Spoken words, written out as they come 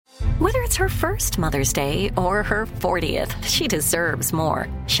Whether it's her first Mother's Day or her 40th, she deserves more.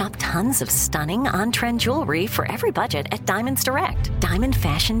 Shop tons of stunning on-trend jewelry for every budget at Diamonds Direct. Diamond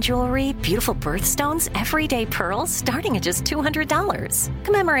fashion jewelry, beautiful birthstones, everyday pearls starting at just $200.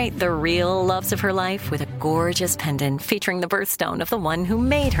 Commemorate the real loves of her life with a gorgeous pendant featuring the birthstone of the one who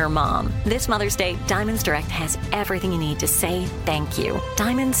made her mom. This Mother's Day, Diamonds Direct has everything you need to say thank you.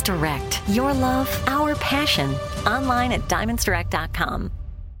 Diamonds Direct. Your love, our passion. Online at diamondsdirect.com.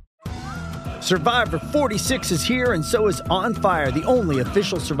 Survivor 46 is here, and so is On Fire, the only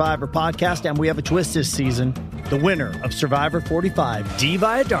official Survivor podcast, and we have a twist this season. The winner of Survivor 45, Dee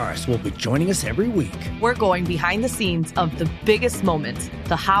Valladares, will be joining us every week. We're going behind the scenes of the biggest moments,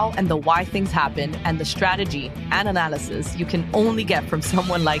 the how and the why things happen, and the strategy and analysis you can only get from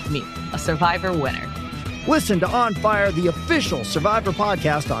someone like me, a Survivor winner. Listen to On Fire, the official Survivor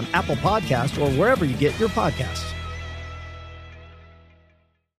podcast on Apple Podcasts or wherever you get your podcasts.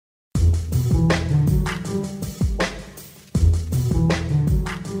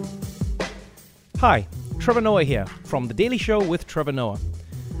 Hi, Trevor Noah here from The Daily Show with Trevor Noah.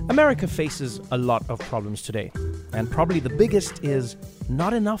 America faces a lot of problems today, and probably the biggest is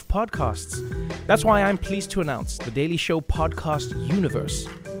not enough podcasts. That's why I'm pleased to announce The Daily Show Podcast Universe.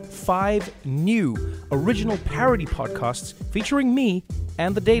 5 new original parody podcasts featuring me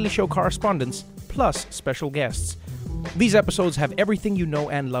and The Daily Show correspondents, plus special guests. These episodes have everything you know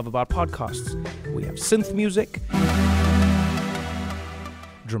and love about podcasts. We have synth music,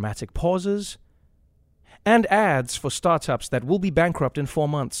 dramatic pauses, and ads for startups that will be bankrupt in 4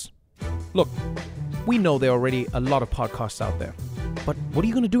 months. Look, we know there are already a lot of podcasts out there, but what are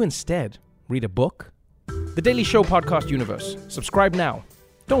you going to do instead? Read a book? The Daily Show Podcast Universe. Subscribe now.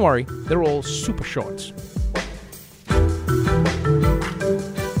 Don't worry, they're all super short.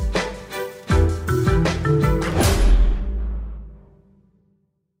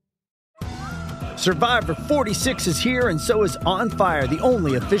 Survivor 46 is here, and so is On Fire, the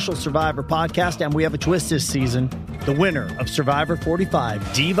only official Survivor podcast, and we have a twist this season. The winner of Survivor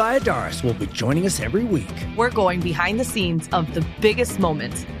 45, Dee Valladares, will be joining us every week. We're going behind the scenes of the biggest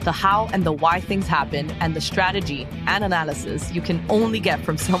moments, the how and the why things happen, and the strategy and analysis you can only get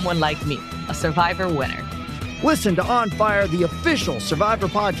from someone like me, a Survivor winner. Listen to On Fire, the official Survivor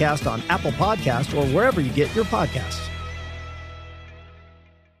podcast on Apple Podcasts or wherever you get your podcasts.